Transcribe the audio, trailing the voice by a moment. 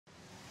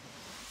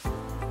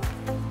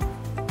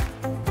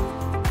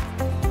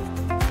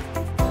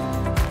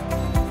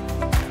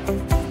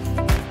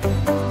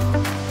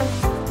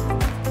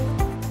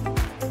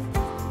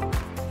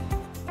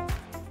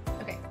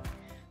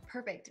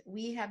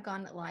we have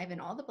gone live in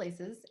all the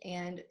places,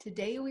 and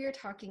today we are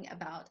talking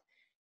about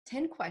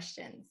 10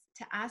 questions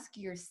to ask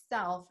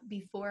yourself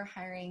before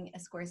hiring a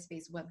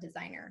Squarespace web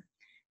designer.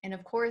 And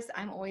of course,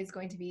 I'm always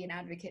going to be an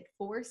advocate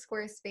for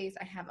Squarespace.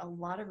 I have a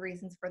lot of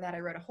reasons for that. I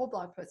wrote a whole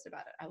blog post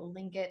about it. I will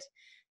link it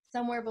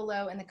somewhere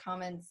below in the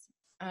comments.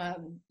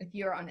 If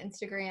you're on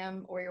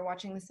Instagram or you're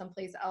watching this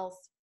someplace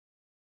else,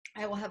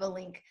 I will have a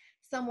link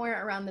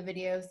somewhere around the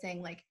video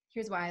saying like,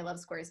 here's why I love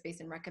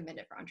Squarespace and recommend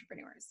it for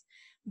entrepreneurs.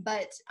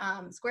 But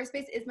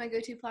Squarespace is my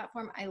go-to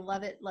platform. I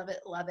love it, love it,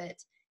 love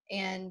it.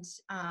 And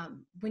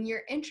when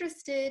you're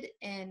interested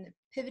in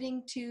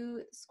pivoting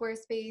to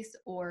Squarespace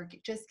or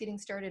just getting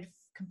started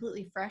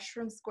completely fresh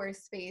from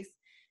Squarespace,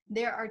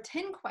 there are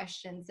 10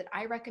 questions that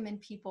I recommend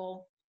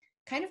people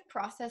kind of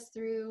process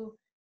through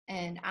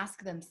and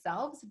ask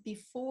themselves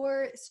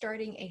before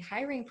starting a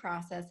hiring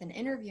process and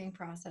interviewing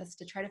process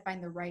to try to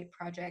find the right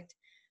project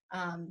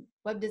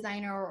web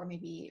designer or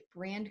maybe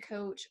brand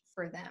coach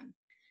for them.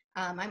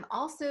 I'm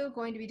also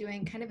going to be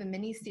doing kind of a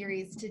mini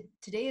series.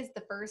 Today is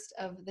the first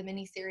of the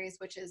mini series,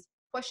 which is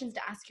questions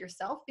to ask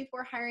yourself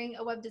before hiring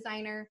a web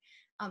designer.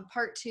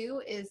 Part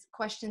 2 is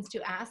questions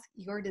to ask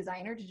your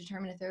designer to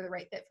determine if they're the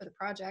right fit for the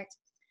project.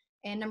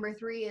 And number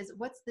 3 is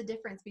what's the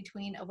difference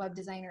between a web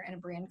designer and a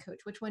brand coach?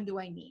 Which one do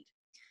I need?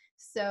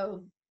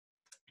 So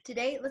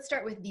today, let's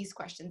start with these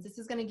questions. This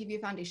is going to give you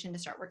a foundation to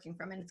start working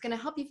from, and it's going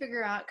to help you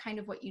figure out kind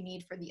of what you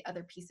need for the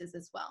other pieces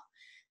as well.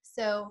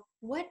 So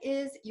what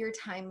is your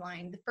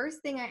timeline? The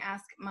first thing I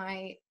ask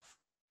my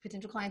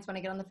potential clients when I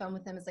get on the phone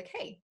with them is like,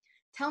 hey,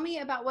 tell me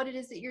about what it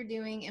is that you're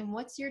doing and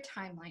what's your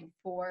timeline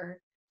for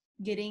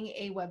getting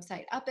a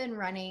website up and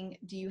running.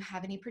 Do you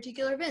have any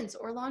particular events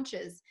or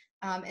launches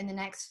in the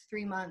next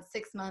 3 months,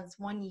 6 months,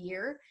 1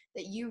 year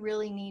that you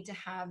really need to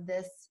have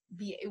this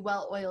be a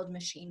well-oiled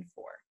machine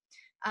for?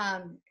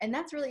 And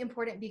that's really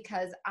important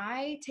because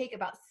I take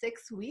about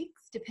 6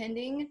 weeks,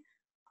 depending,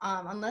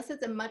 unless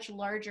it's a much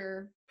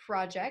larger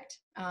project,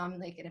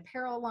 like an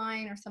apparel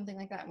line or something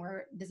like that, and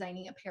we're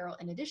designing apparel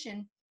in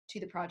addition to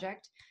the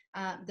project,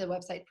 the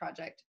website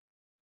project.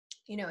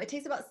 You know, it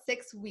takes about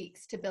 6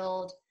 weeks to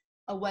build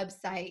a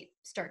website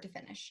start to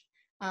finish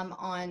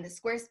on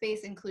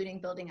Squarespace, including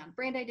building out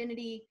brand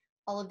identity,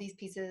 all of these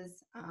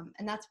pieces,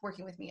 and that's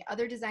working with me.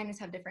 Other designers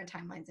have different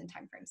timelines and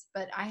timeframes,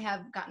 but I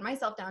have gotten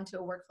myself down to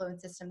a workflow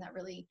and system that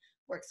really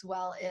works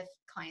well if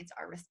clients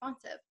are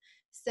responsive.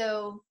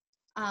 So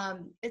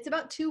it's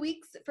about 2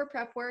 weeks for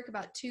prep work,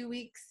 about 2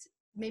 weeks,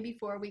 maybe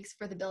 4 weeks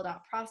for the build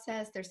out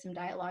process. There's some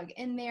dialogue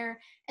in there,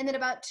 and then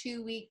about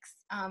 2 weeks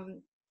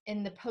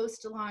in the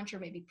post-launch or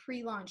maybe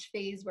pre-launch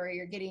phase where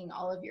you're getting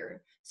all of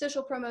your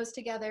social promos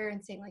together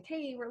and saying like,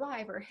 hey, we're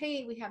live, or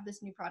hey, we have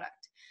this new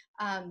product.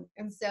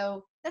 And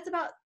so that's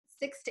about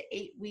 6 to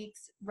 8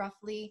 weeks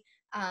roughly.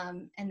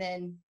 And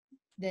then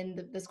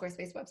the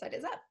Squarespace website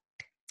is up.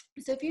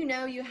 So if you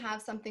know you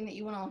have something that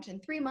you want to launch in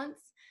 3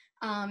 months,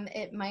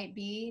 it might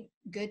be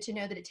good to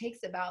know that it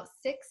takes about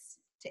 6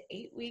 to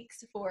 8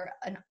 weeks for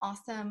an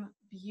awesome,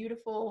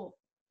 beautiful,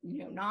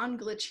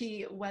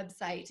 non-glitchy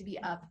website to be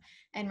up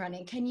and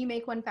running. Can you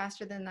make one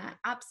faster than that?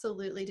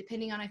 Absolutely,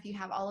 depending on if you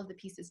have all of the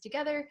pieces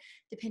together,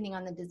 depending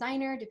on the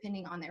designer,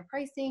 depending on their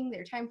pricing,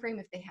 their time frame,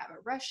 if they have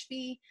a rush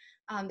fee.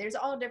 There's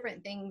all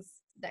different things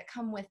that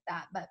come with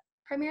that, but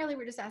primarily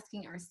we're just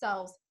asking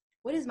ourselves,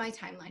 what is my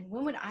timeline?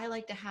 When would I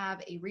like to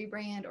have a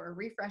rebrand or a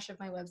refresh of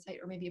my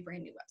website or maybe a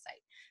brand new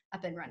website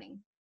up and running?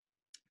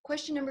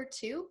 Question number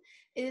 2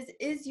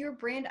 is your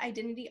brand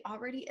identity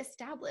already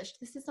established?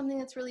 This is something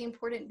that's really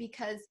important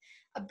because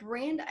a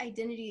brand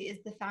identity is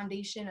the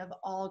foundation of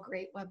all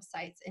great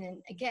websites.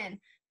 And again,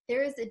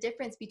 there is a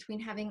difference between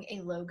having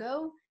a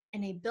logo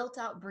and a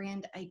built-out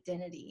brand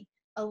identity.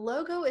 A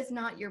logo is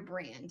not your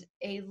brand.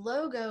 A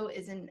logo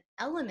is an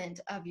element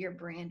of your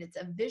brand. It's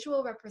a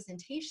visual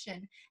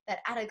representation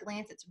that at a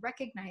glance it's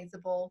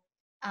recognizable.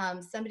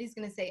 Somebody's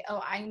going to say, oh,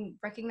 I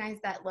recognize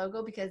that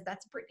logo because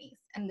that's Brittany's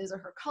and those are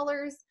her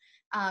colors.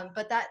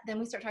 But then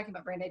we start talking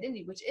about brand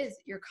identity, which is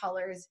your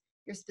colors,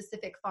 your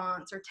specific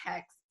fonts or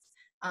texts,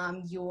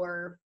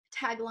 your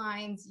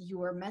taglines,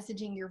 your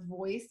messaging, your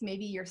voice.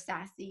 Maybe you're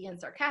sassy and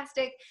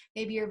sarcastic.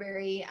 Maybe you're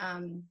very,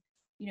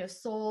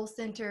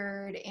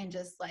 soul-centered and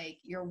just like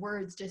your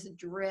words just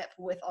drip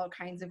with all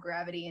kinds of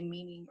gravity and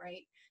meaning,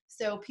 right?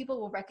 So people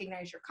will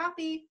recognize your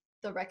copy.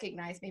 They'll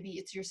recognize maybe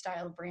it's your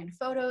style of brand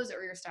photos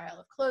or your style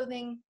of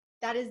clothing.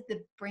 That is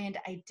the brand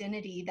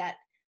identity that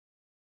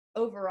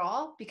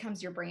overall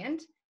becomes your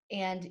brand,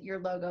 and your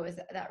logo is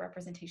that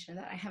representation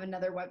of that. I have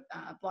another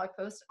blog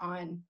post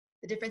on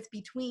the difference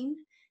between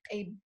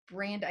a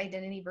brand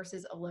identity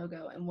versus a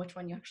logo and which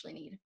one you actually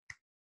need.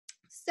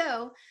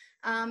 So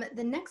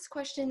the next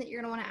question that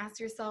you're going to want to ask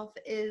yourself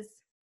is,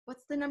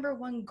 what's the number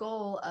one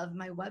goal of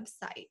my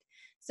website?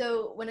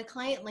 So when a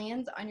client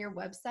lands on your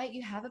website,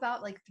 you have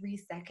about like 3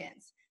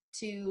 seconds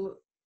to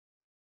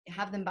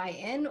have them buy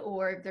in,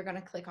 or they're going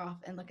to click off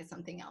and look at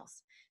something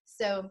else.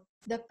 So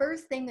the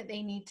first thing that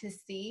they need to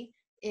see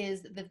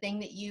is the thing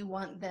that you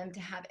want them to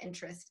have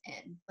interest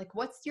in? Like,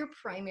 what's your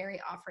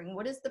primary offering?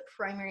 What is the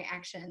primary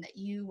action that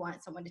you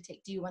want someone to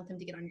take? Do you want them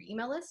to get on your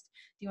email list?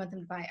 Do you want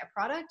them to buy a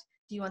product?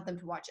 Do you want them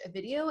to watch a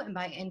video and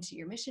buy into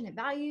your mission and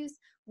values?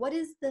 What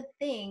is the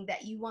thing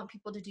that you want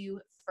people to do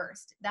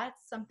first?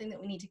 That's something that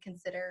we need to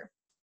consider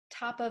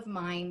top of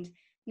mind.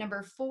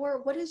 Number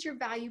 4, what is your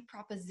value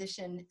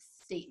proposition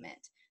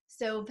statement?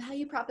 So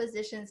value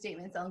proposition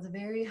statement sounds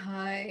very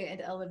high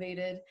and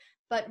elevated,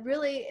 but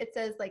really it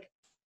says like,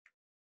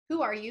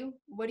 who are you?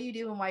 What do you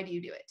do and why do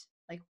you do it?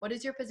 Like, what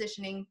is your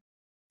positioning?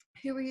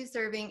 Who are you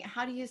serving?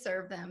 How do you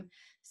serve them?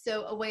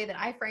 So a way that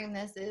I frame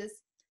this is,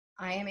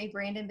 I am a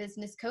brand and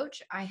business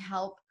coach. I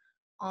help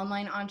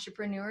online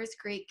entrepreneurs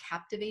create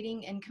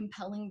captivating and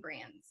compelling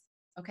brands.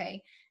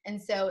 Okay.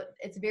 And so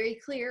it's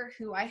very clear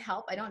who I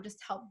help. I don't just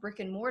help brick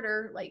and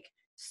mortar like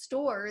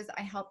stores.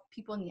 I help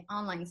people in the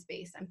online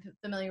space. I'm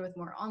familiar with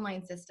more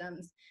online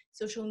systems,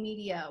 social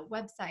media,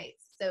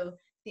 websites. So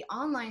the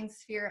online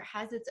sphere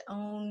has its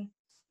own,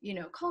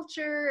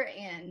 culture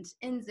and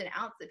ins and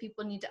outs that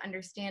people need to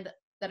understand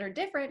that are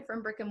different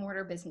from brick and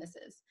mortar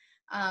businesses.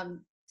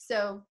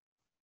 So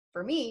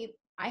for me,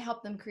 I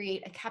help them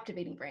create a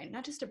captivating brand,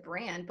 not just a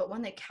brand, but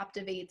one that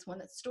captivates, one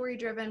that's story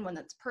driven, one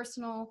that's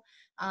personal.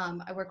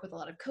 I work with a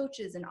lot of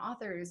coaches and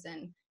authors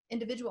and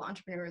individual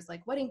entrepreneurs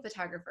like wedding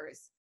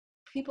photographers,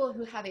 people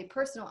who have a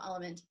personal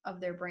element of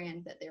their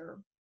brand that they're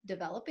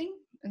developing.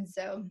 And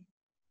so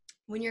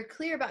when you're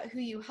clear about who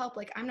you help,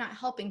 like I'm not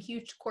helping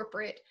huge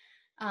corporate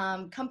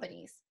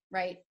companies,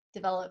 right,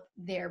 develop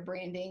their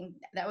branding.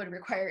 That would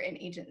require an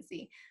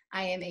agency.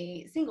 I am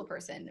a single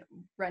person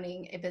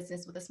running a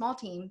business with a small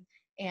team.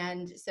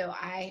 And so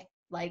I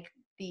like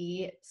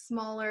the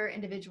smaller,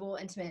 individual,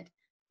 intimate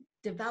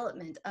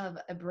development of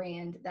a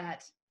brand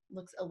that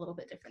looks a little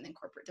bit different than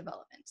corporate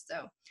development.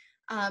 So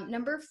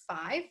number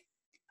 5,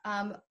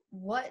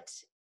 what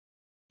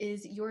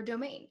is your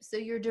domain? So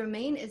your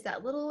domain is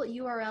that little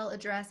URL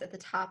address at the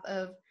top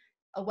of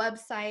a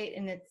website,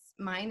 and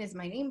mine is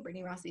my name,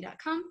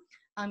 BrittanyRossi.com.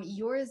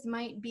 Yours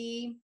might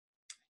be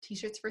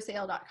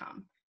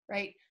t-shirtsforsale.com,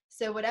 right?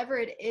 So whatever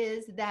it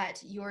is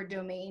that your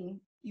domain,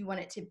 you want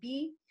it to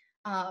be,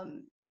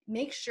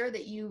 make sure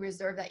that you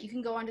reserve that. You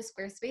can go onto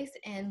Squarespace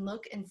and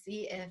look and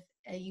see if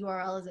a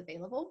URL is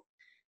available.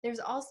 There's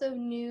also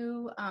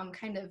new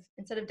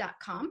instead of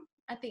 .com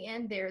at the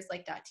end, there's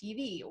like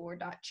 .tv or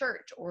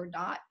 .church or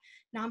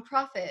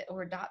 .nonprofit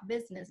or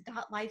 .business,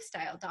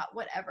 .lifestyle,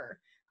 .whatever.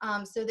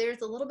 So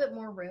there's a little bit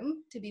more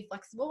room to be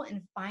flexible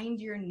and find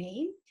your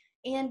name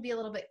and be a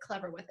little bit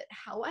clever with it.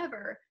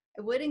 However,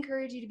 I would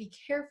encourage you to be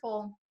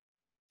careful.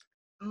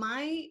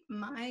 My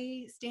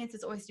stance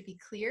is always to be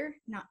clear,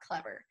 not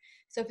clever.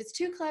 So if it's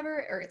too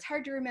clever or it's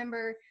hard to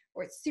remember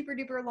or it's super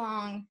duper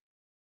long,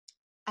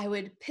 I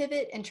would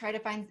pivot and try to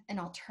find an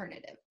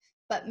alternative.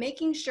 But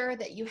making sure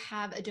that you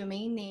have a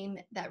domain name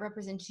that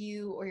represents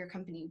you or your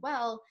company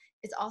well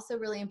is also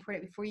really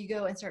important before you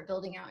go and start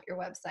building out your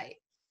website.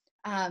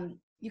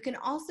 You can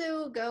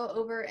also go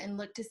over and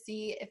look to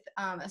see if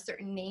a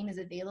certain name is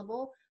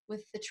available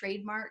with the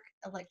Trademark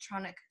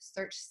Electronic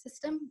Search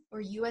System,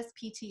 or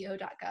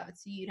USPTO.gov.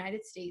 It's the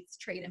United States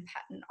Trade and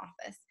Patent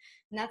Office.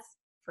 And that's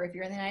for if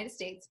you're in the United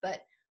States,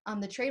 but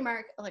the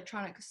Trademark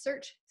Electronic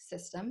Search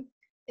System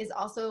is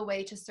also a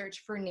way to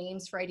search for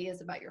names for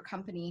ideas about your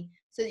company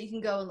so that you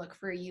can go and look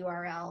for a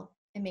URL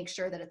and make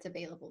sure that it's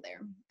available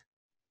there.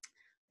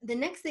 The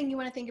next thing you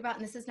want to think about,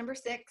 and this is number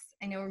 6,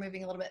 I know we're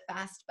moving a little bit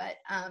fast, but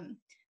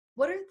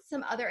what are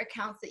some other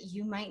accounts that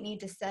you might need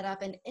to set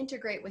up and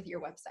integrate with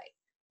your website?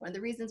 One of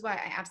the reasons why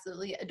I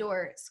absolutely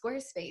adore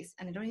Squarespace,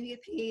 and I don't even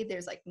get paid,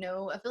 there's like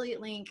no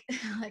affiliate link,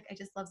 like I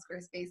just love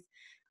Squarespace.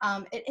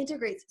 It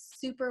integrates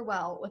super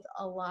well with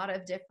a lot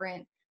of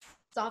different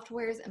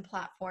softwares and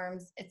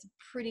platforms. It's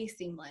pretty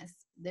seamless.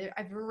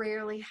 I've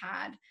rarely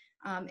had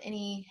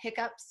any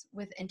hiccups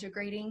with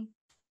integrating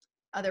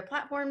other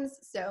platforms.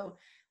 So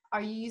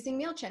are you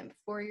using MailChimp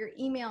for your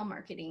email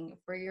marketing,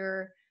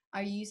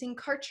 are you using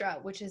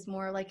Kartra, which is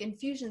more like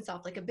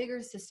Infusionsoft, like a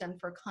bigger system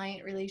for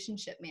client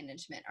relationship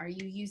management? Are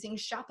you using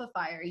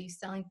Shopify? Are you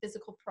selling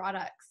physical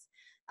products?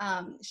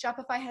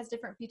 Shopify has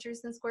different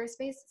features than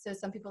Squarespace. So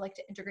some people like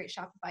to integrate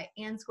Shopify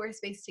and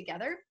Squarespace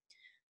together.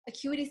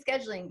 Acuity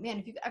scheduling, man,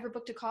 if you've ever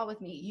booked a call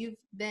with me, you've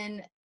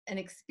been an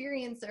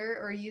experiencer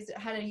or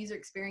had a user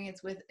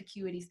experience with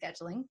Acuity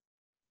scheduling.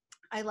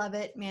 I love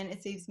it, man.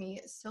 It saves me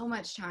so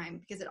much time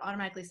because it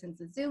automatically sends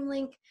a Zoom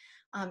link.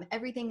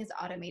 Everything is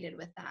automated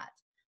with that.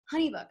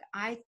 Honeybook,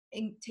 I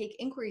take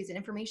inquiries and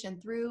information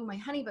through my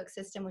Honeybook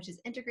system, which is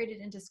integrated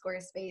into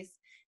Squarespace,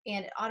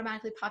 and it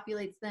automatically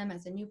populates them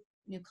as a new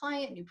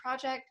client, new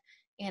project,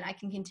 and I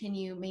can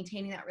continue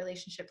maintaining that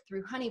relationship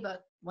through Honeybook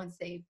once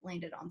they've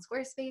landed on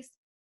Squarespace.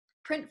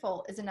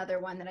 Printful is another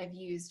one that I've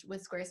used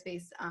with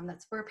Squarespace.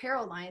 That's for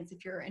apparel lines.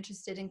 If you're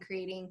interested in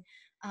creating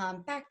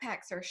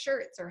backpacks or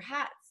shirts or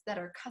hats that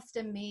are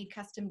custom made,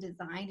 custom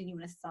designed, and you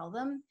want to sell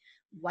them,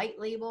 white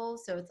label,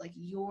 so it's like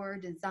your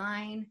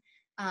design.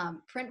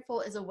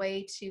 Printful is a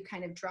way to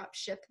kind of drop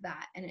ship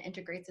that, and it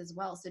integrates as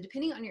well. So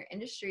depending on your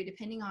industry,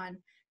 depending on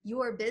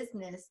your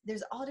business,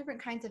 there's all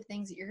different kinds of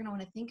things that you're going to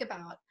want to think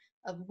about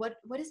of what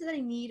is it that I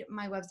need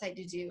my website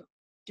to do?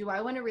 Do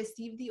I want to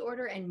receive the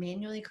order and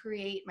manually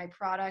create my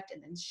product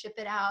and then ship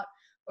it out?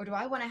 Or do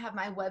I want to have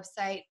my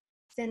website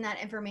send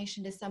that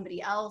information to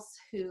somebody else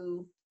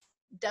who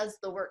does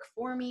the work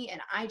for me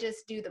and I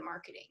just do the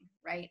marketing,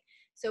 right?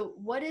 So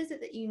what is it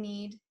that you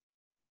need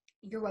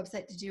your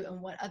website to do, and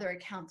what other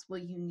accounts will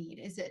you need?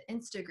 Is it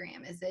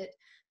Instagram? Is it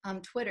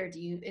Twitter?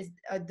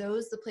 Are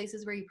those the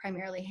places where you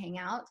primarily hang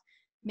out?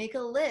 Make a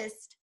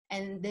list,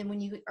 and then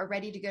when you are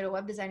ready to go to a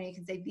web designer, you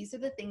can say, these are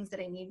the things that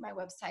I need my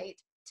website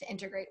to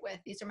integrate with.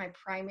 These are my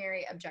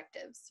primary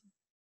objectives.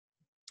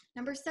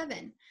 Number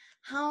 7,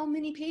 how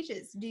many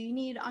pages do you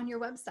need on your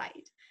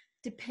website?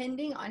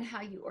 Depending on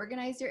how you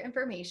organize your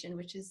information,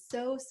 which is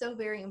so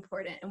very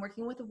important, and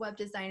working with a web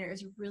designer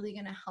is really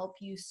going to help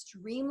you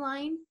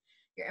streamline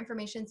your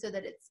information so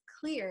that it's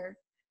clear.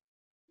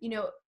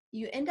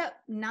 You end up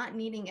not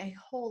needing a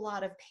whole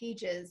lot of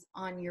pages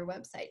on your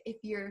website if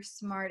you're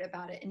smart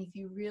about it and if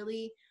you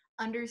really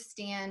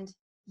understand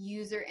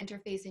user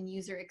interface and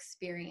user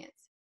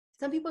experience.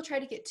 Some people try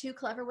to get too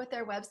clever with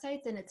their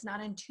websites and it's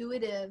not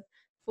intuitive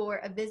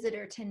for a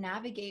visitor to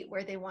navigate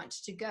where they want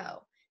to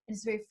go. And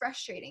it's very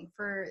frustrating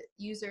for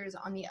users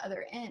on the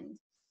other end.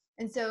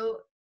 And so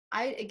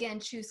I,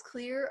 again, choose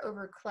clear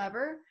over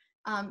clever.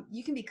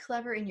 You can be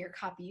clever in your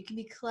copy, you can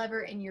be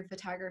clever in your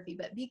photography,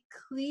 but be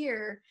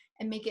clear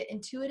and make it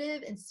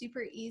intuitive and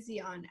super easy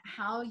on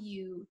how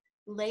you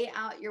lay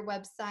out your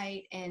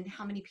website and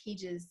how many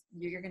pages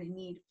you're going to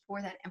need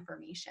for that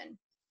information.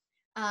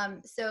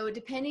 So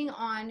depending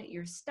on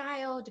your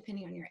style,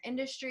 depending on your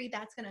industry,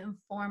 that's going to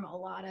inform a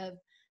lot of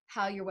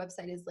how your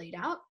website is laid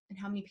out and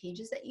how many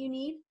pages that you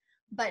need.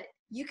 But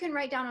you can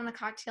write down on a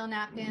cocktail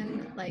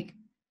napkin, like,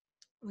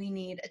 we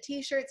need a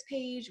t-shirts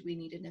page, we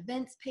need an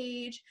events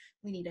page,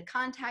 we need a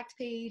contact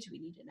page, we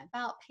need an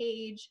about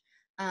page,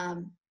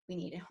 we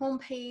need a home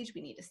page,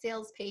 we need a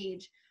sales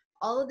page,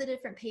 all of the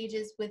different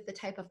pages with the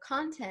type of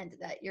content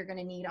that you're going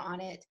to need on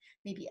it,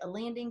 maybe a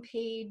landing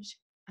page,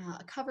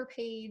 a cover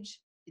page.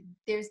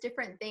 There's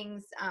different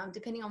things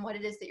depending on what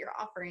it is that you're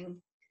offering.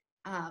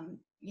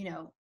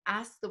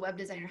 Ask the web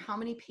designer, how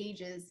many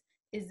pages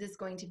is this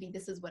going to be?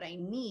 This is what I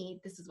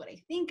need. This is what I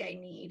think I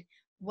need.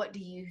 What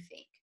do you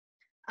think?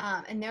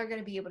 And they're going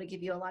to be able to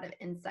give you a lot of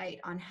insight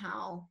on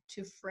how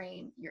to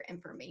frame your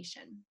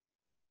information.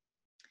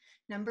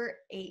 Number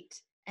 8,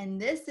 and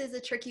this is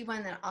a tricky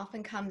one that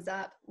often comes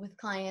up with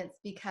clients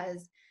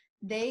because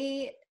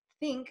they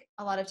think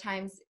a lot of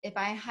times if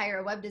I hire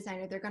a web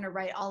designer, they're going to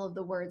write all of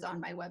the words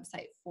on my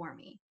website for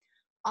me.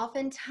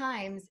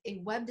 Oftentimes, a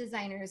web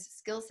designer's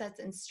skill sets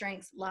and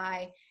strengths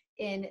lie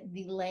in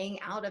the laying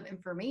out of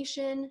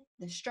information,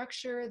 the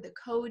structure, the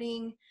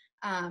coding,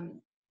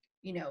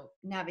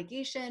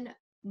 navigation,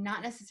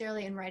 not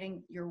necessarily in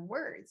writing your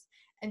words.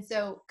 And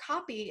so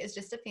copy is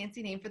just a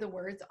fancy name for the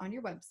words on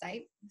your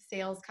website,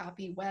 sales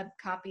copy, web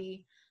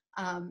copy.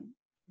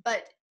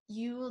 But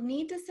you will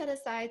need to set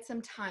aside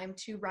some time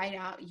to write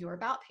out your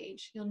about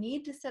page. You'll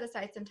need to set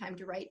aside some time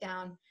to write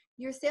down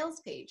your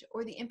sales page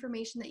or the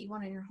information that you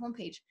want on your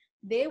homepage.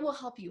 They will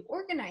help you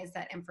organize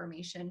that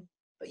information,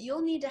 but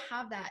you'll need to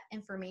have that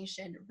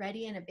information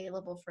ready and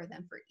available for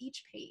them for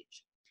each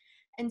page.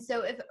 And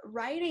so if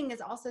writing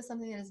is also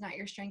something that is not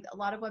your strength, a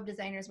lot of web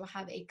designers will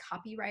have a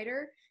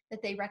copywriter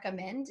that they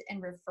recommend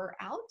and refer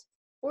out,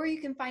 or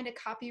you can find a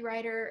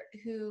copywriter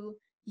who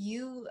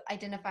you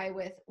identify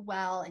with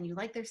well and you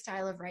like their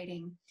style of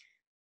writing,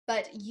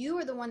 but you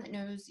are the one that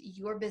knows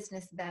your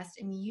business best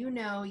and you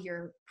know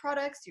your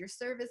products, your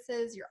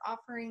services, your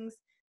offerings.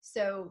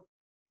 So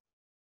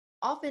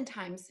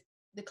oftentimes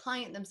the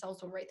client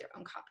themselves will write their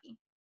own copy.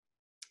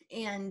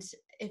 And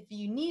if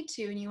you need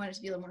to, and you want it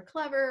to be a little more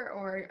clever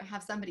or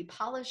have somebody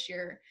polish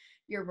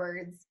your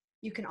words,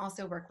 you can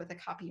also work with a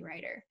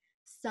copywriter.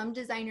 Some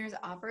designers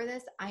offer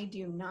this. I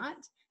do not.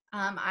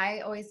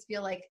 I always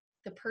feel like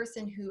the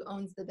person who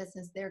owns the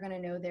business, they're going to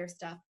know their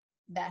stuff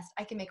best.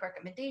 I can make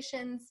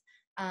recommendations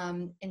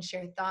and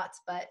share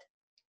thoughts, but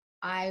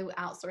I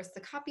outsource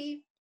the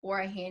copy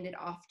or I hand it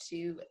off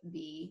to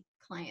the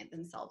client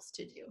themselves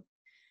to do.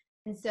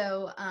 And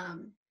so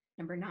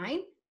number 9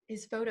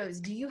 is photos.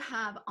 Do you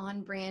have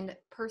on-brand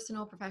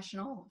personal,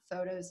 professional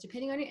photos?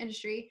 Depending on your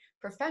industry,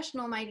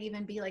 professional might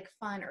even be like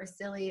fun or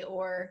silly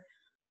or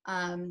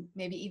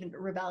maybe even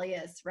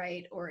rebellious,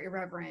 right? Or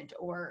irreverent,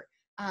 or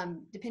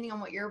depending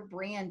on what your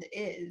brand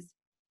is,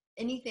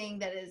 anything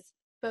that is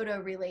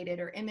photo related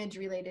or image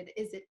related,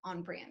 is it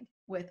on brand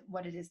with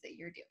what it is that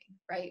you're doing,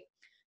 right?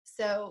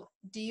 So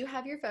do you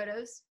have your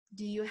photos?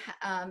 Do you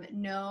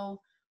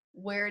know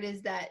where it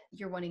is that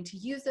you're wanting to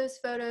use those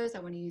photos? I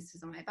want to use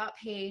this on my about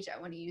page. I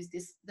want to use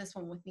this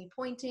one with me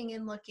pointing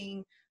and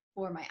looking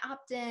for my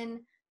opt-in.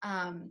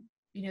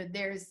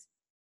 There's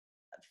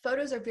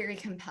photos are very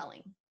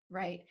compelling,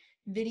 right?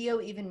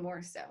 Video even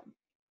more so.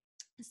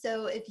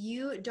 So if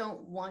you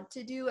don't want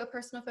to do a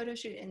personal photo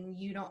shoot and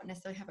you don't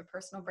necessarily have a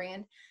personal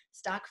brand,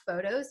 stock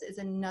photos is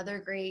another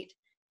great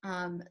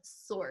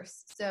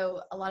source.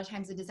 So a lot of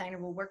times a designer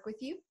will work with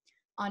you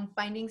on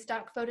finding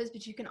stock photos,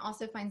 but you can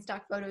also find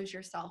stock photos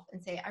yourself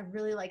and say, I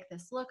really like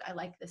this look. I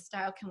like this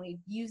style. Can we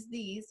use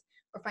these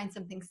or find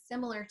something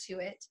similar to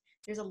it?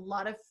 There's a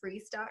lot of free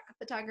stock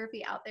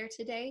photography out there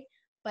today,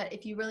 but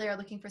if you really are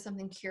looking for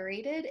something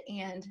curated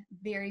and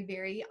very,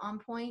 very on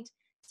point,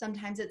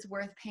 sometimes it's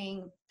worth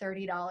paying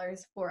 $30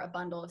 for a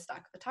bundle of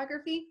stock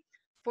photography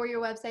for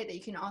your website that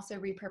you can also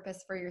repurpose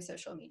for your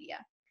social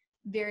media.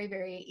 Very,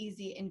 very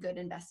easy and good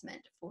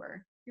investment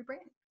for your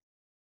brand.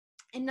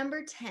 And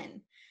number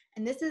 10,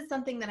 and this is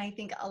something that I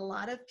think a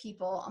lot of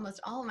people, almost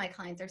all of my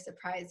clients, are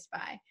surprised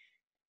by,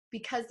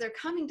 because they're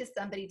coming to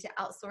somebody to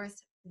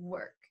outsource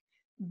work,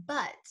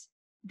 but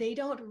they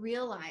don't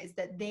realize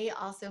that they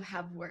also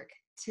have work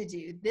to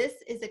do. This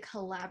is a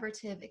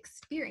collaborative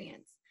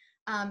experience.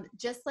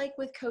 Just like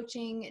with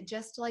coaching,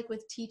 just like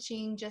with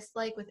teaching, just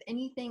like with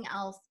anything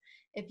else,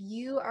 if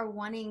you are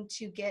wanting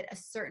to get a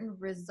certain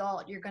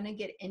result, you're going to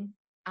get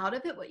out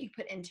of it what you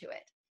put into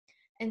it.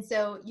 And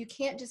so you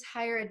can't just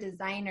hire a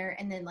designer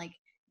and then like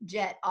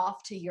jet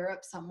off to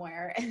Europe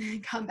somewhere and then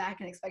come back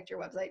and expect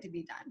your website to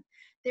be done.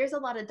 There's a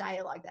lot of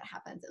dialogue that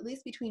happens, at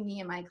least between me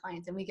and my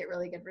clients, and we get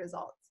really good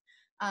results.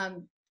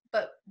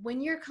 But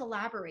when you're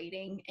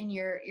collaborating and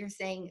you're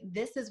saying,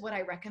 this is what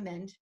I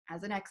recommend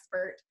as an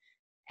expert,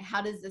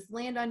 how does this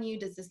land on you?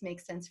 Does this make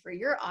sense for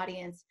your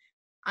audience?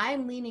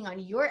 I'm leaning on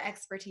your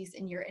expertise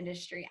in your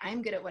industry.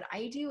 I'm good at what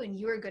I do and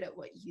you're good at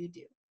what you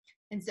do.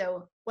 And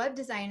so web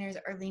designers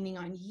are leaning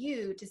on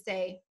you to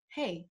say,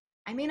 hey,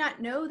 I may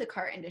not know the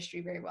car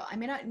industry very well. I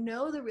may not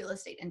know the real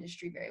estate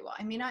industry very well.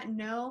 I may not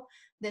know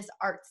this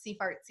artsy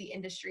fartsy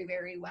industry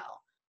very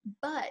well,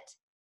 but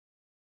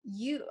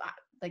you,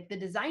 like the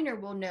designer,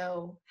 will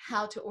know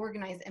how to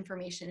organize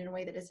information in a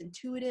way that is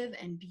intuitive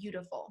and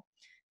beautiful.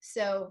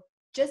 So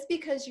just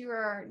because you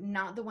are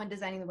not the one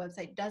designing the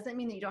website doesn't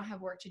mean that you don't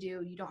have work to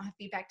do. You don't have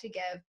feedback to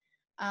give.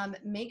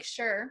 Make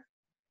sure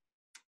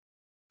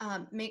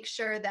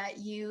that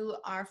you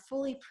are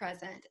fully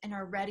present and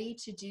are ready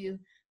to do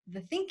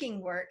the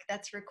thinking work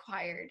that's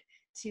required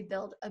to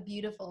build a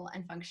beautiful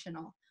and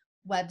functional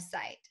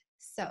website.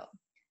 So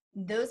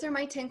those are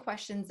my 10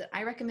 questions that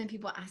I recommend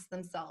people ask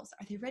themselves.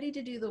 Are they ready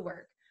to do the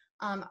work?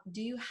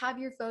 Do you have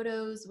your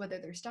photos, whether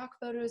they're stock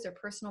photos or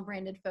personal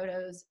branded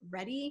photos,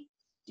 ready?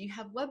 Do you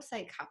have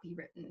website copy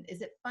written?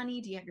 Is it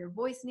funny? Do you have your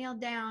voice nailed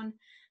down?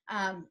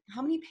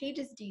 How many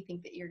pages do you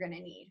think that you're going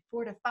to need?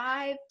 4 to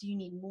 5? Do you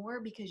need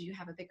more because you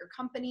have a bigger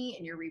company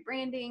and you're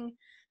rebranding?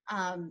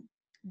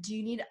 Do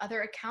you need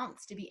other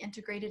accounts to be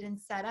integrated and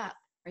set up?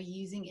 Are you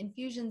using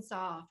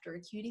Infusionsoft or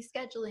Acuity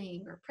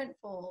Scheduling or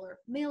Printful or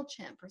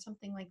MailChimp or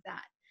something like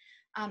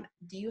that?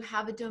 Do you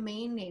have a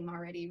domain name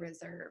already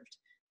reserved?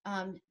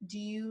 Do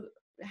you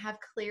have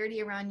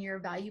clarity around your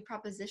value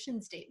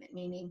proposition statement,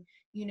 meaning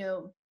you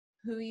know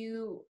who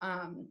you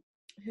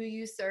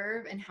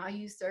serve and how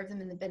you serve them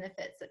and the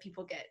benefits that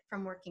people get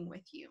from working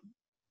with you?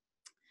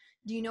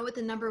 Do you know what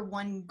the number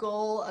one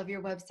goal of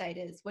your website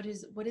is? What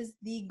is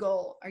the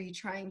goal? Are you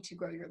trying to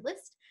grow your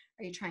list?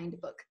 Are you trying to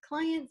book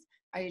clients?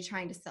 Are you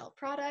trying to sell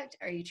product?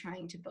 Are you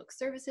trying to book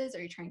services?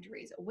 Are you trying to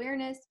raise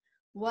awareness?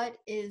 What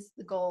is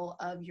the goal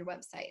of your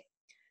website?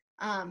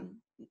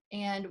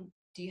 And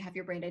do you have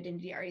your brand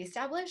identity already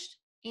established?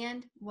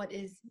 And what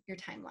is your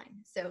timeline?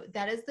 So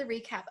that is the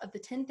recap of the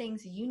 10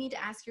 things you need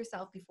to ask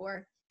yourself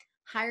before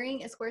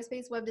hiring a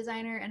Squarespace web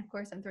designer. And of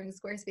course, I'm throwing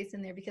Squarespace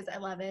in there because I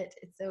love it.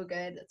 It's so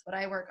good. That's what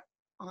I work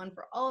on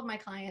for all of my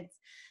clients.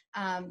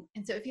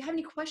 And so if you have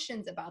any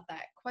questions about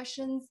that,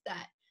 questions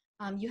that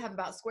you have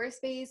about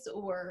Squarespace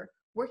or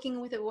working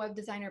with a web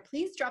designer,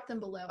 please drop them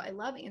below. I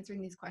love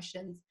answering these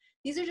questions.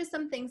 These are just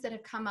some things that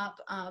have come up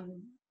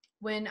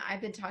when I've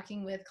been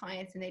talking with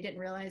clients and they didn't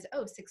realize,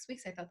 oh, 6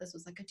 weeks, I thought this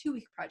was like a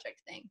 2-week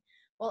project thing.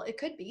 Well, it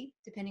could be,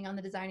 depending on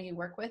the designer you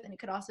work with, and it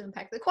could also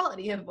impact the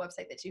quality of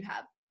website that you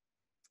have.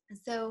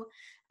 So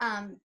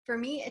for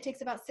me, it takes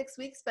about 6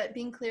 weeks, but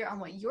being clear on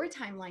what your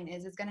timeline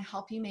is going to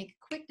help you make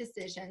quick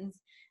decisions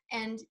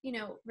and, you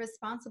know,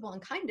 responsible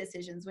and kind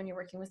decisions when you're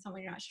working with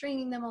someone. You're not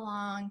stringing them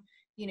along.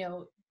 You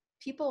know,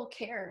 people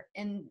care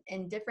in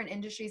different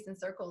industries and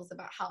circles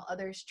about how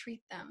others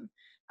treat them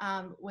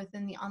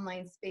within the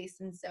online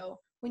space. And so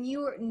when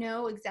you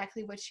know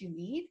exactly what you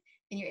need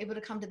and you're able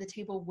to come to the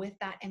table with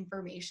that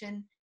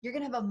information, you're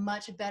going to have a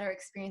much better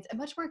experience and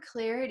much more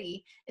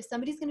clarity if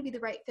somebody's going to be the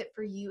right fit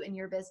for you and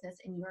your business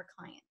and your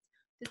clients.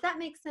 Does that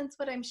make sense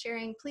what I'm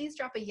sharing? Please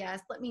drop a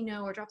yes, let me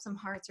know, or drop some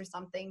hearts or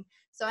something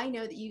so I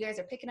know that you guys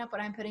are picking up what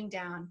I'm putting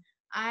down.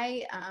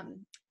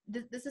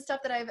 This is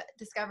stuff that I've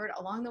discovered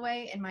along the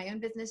way in my own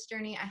business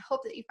journey. I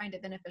hope that you find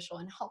it beneficial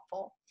and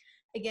helpful.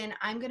 Again,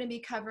 I'm going to be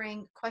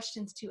covering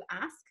questions to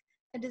ask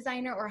a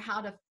designer or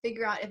how to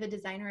figure out if a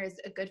designer is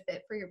a good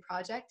fit for your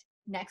project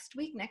next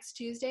week, next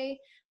Tuesday,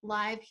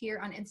 live here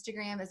on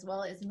Instagram, as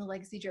well as in the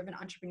Legacy Driven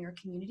Entrepreneur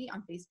community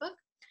on Facebook.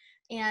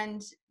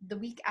 And the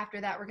week after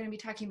that, we're going to be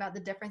talking about the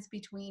difference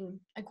between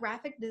a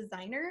graphic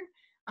designer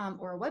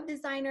or a web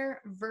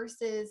designer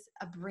versus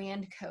a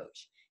brand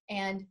coach.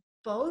 And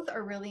both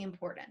are really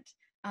important.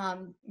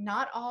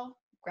 Not all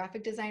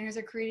graphic designers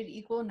are created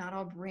equal. Not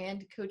all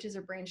brand coaches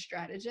or brand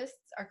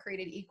strategists are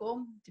created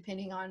equal,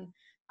 depending on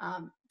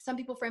some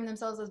people frame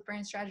themselves as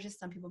brand strategists,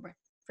 some people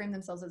frame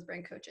themselves as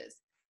brand coaches.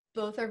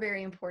 Both are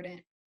very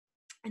important.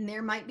 And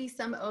there might be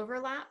some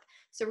overlap.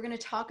 So we're going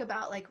to talk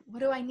about like, what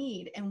do I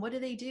need and what do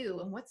they do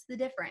and what's the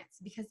difference?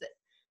 Because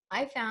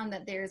I found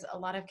that there's a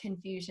lot of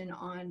confusion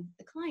on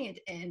the client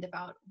end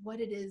about what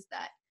it is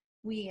that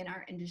we in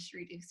our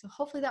industry do. So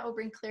hopefully that will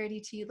bring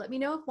clarity to you. Let me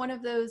know if one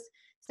of those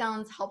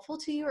sounds helpful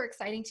to you or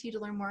exciting to you to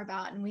learn more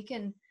about, and we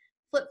can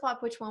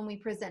flip-flop which one we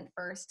present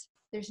first.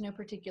 There's no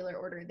particular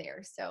order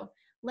there. So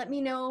let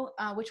me know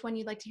which one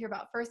you'd like to hear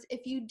about first.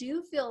 If you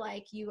do feel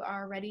like you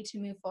are ready to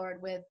move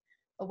forward with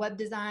a web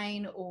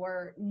design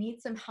or need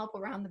some help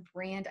around the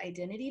brand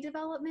identity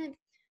development,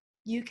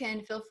 you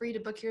can feel free to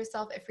book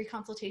yourself a free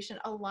consultation.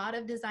 A lot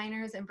of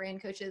designers and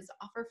brand coaches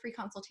offer free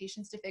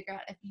consultations to figure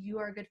out if you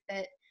are a good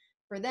fit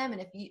for them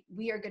and if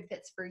we are good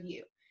fits for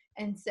you.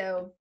 And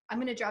so I'm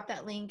going to drop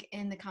that link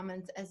in the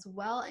comments as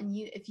well. And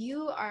if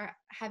you are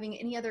having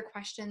any other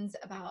questions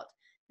about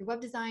your web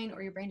design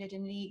or your brand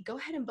identity, go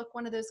ahead and book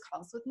one of those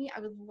calls with me. I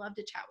would love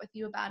to chat with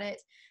you about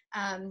it.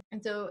 And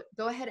so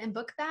go ahead and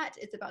book that.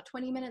 It's about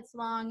 20 minutes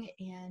long,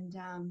 and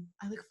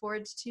I look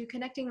forward to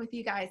connecting with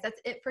you guys. That's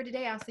it for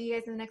today. I'll see you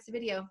guys in the next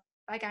video.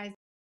 Bye, guys.